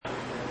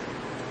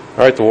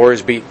All right, the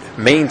Warriors beat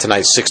Maine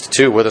tonight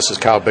 6-2. With us is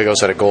Kyle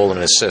Bigos, had a goal and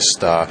an assist.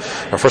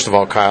 First of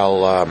all,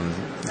 Kyle,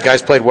 the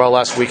guys played well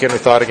last weekend, we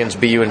thought,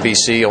 against BU and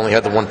BC. Only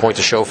had the 1 point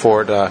to show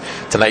for it.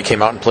 Tonight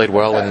came out and played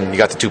well, and you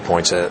got the 2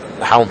 points.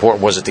 How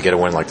important was it to get a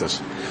win like this?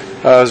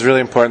 It was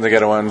really important to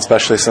get a win,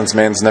 especially since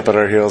Maine's nip at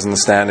our heels in the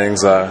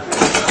standings.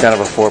 Kind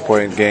of a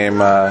 4-point game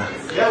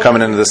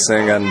coming into this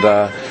thing, and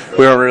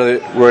we weren't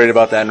really worried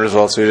about the end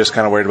result, so we were just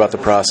kind of worried about the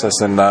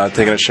process and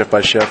taking it shift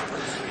by shift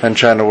and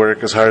trying to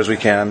work as hard as we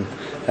can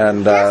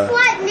and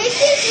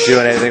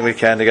doing anything we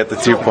can to get the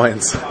 2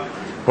 points.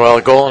 Well,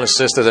 a goal and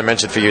assist, as I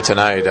mentioned, for you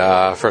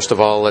tonight. First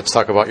of all, let's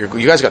talk about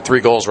you guys got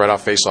 3 goals right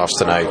off faceoffs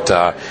tonight.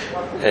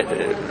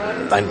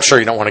 I'm sure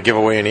you don't want to give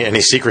away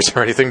any secrets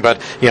or anything, but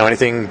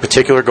anything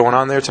particular going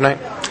on there tonight?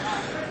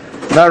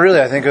 Not really.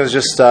 I think it was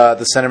just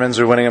the centermans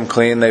were winning them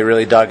clean. They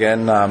really dug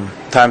in.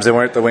 Times they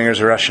weren't. The wingers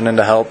were rushing in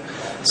to help.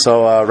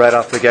 So right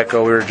off the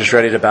get-go, we were just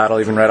ready to battle,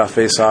 even right off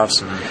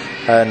faceoffs.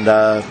 And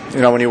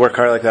when you work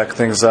hard like that,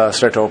 things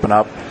start to open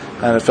up.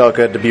 And it felt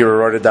good to be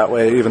rewarded that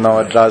way, even though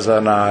it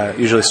doesn't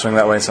usually swing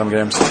that way in some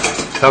games.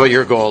 How about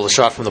your goal, the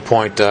shot from the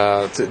point?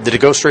 Did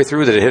it go straight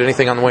through? Did it hit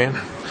anything on the way in?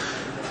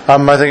 I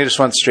think it just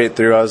went straight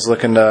through. I was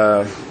looking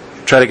to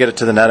try to get it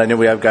to the net. I knew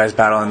we have guys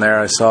battling there.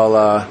 I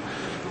saw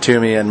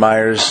Toomey and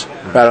Myers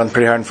battling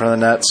pretty hard in front of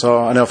the net.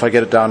 So I know if I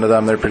get it down to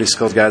them, they're pretty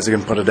skilled guys that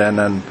can put it in.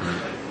 And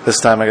this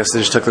time, I guess they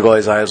just took the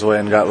goalie's eyes away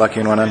and got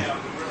lucky and went in.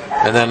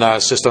 And then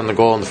assist on the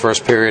goal in the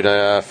first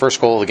period. First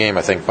goal of the game,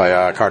 I think,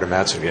 by Carter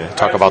Madsen. You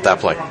talk about that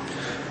play.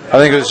 I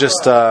think it was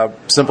just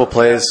simple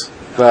plays.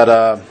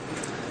 That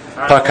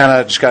puck kind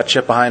of just got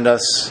chipped behind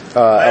us.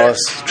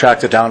 Ellis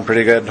tracked it down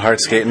pretty good,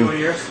 hard skating.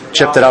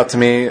 Chipped it out to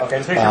me.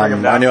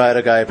 I knew I had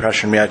a guy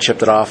pressuring me. I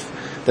chipped it off.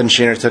 Then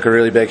Sheener took a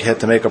really big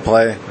hit to make a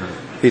play.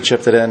 He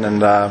chipped it in,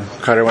 and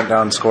Carter went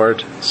down and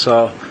scored.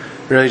 So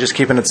really just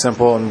keeping it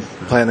simple and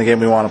playing the game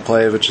we want to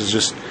play, which is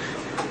just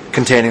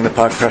containing the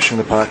puck, pressuring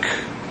the puck,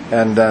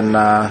 and then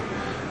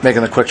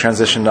making the quick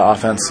transition to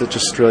offense. It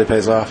just really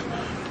pays off.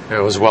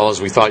 As well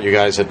as we thought you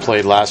guys had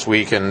played last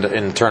week and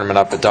in the tournament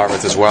up at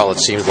Dartmouth as well. It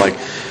seems like,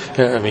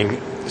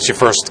 it's your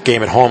first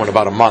game at home in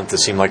about a month. It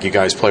seemed like you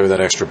guys play with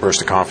that extra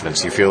burst of confidence.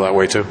 Do you feel that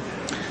way too?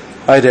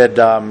 I did.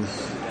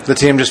 The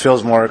team just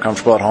feels more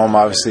comfortable at home,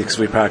 obviously, because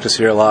we practice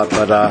here a lot.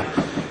 But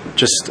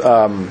just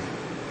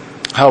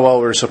how well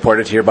we're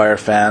supported here by our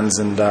fans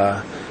and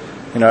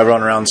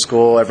everyone around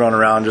school, everyone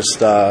around just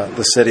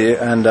the city,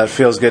 and it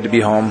feels good to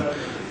be home,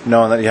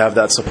 knowing that you have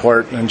that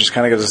support, and just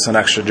kind of gives us an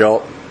extra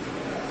jolt.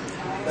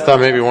 I thought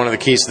maybe one of the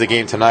keys to the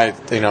game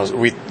tonight,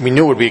 we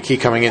knew it would be a key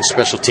coming in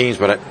special teams,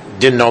 but I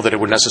didn't know that it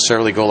would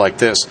necessarily go like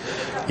this.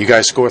 You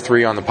guys score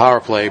 3 on the power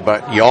play,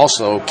 but you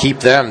also keep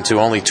them to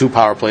only 2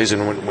 power plays,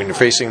 and when you're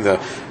facing the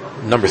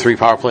number 3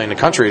 power play in the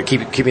country,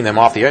 keeping them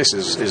off the ice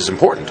is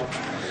important.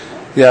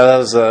 Yeah, that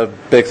was a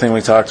big thing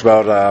we talked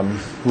about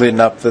leading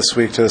up this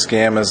week to this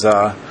game is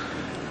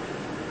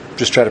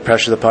just try to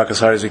pressure the puck as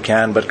hard as we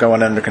can, but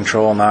going under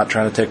control, not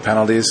trying to take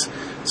penalties.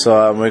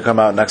 So when we come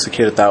out and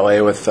execute it that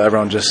way with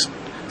everyone just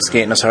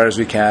skating as hard as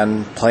we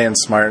can, playing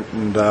smart,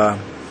 and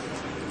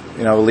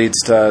leads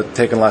to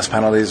taking less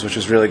penalties, which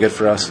is really good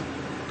for us.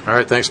 All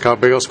right, thanks, Kyle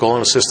Bigos. Goal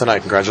and assist tonight.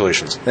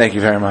 Congratulations. Thank you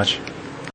very much.